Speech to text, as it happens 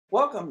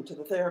Welcome to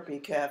the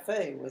Therapy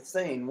Café with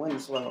Zane,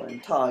 Winslow,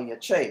 and Thalia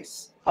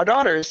Chase. Our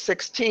daughter is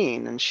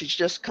 16, and she's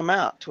just come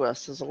out to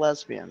us as a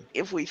lesbian.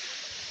 If we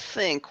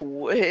think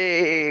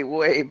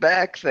way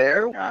back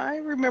there, I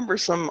remember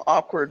some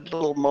awkward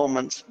little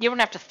moments. You don't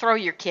have to throw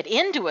your kid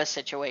into a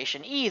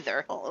situation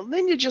either. Well,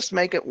 then you just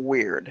make it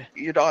weird.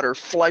 Your daughter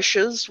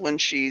flushes when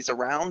she's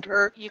around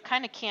her. You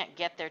kind of can't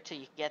get there till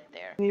you get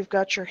there. You've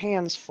got your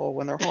hands full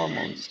when their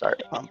hormones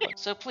start pumping.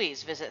 So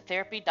please visit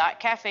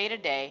therapy.cafe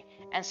today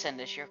and send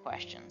us your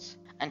questions.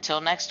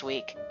 Until next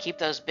week, keep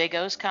those big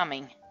O's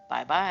coming.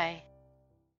 Bye-bye.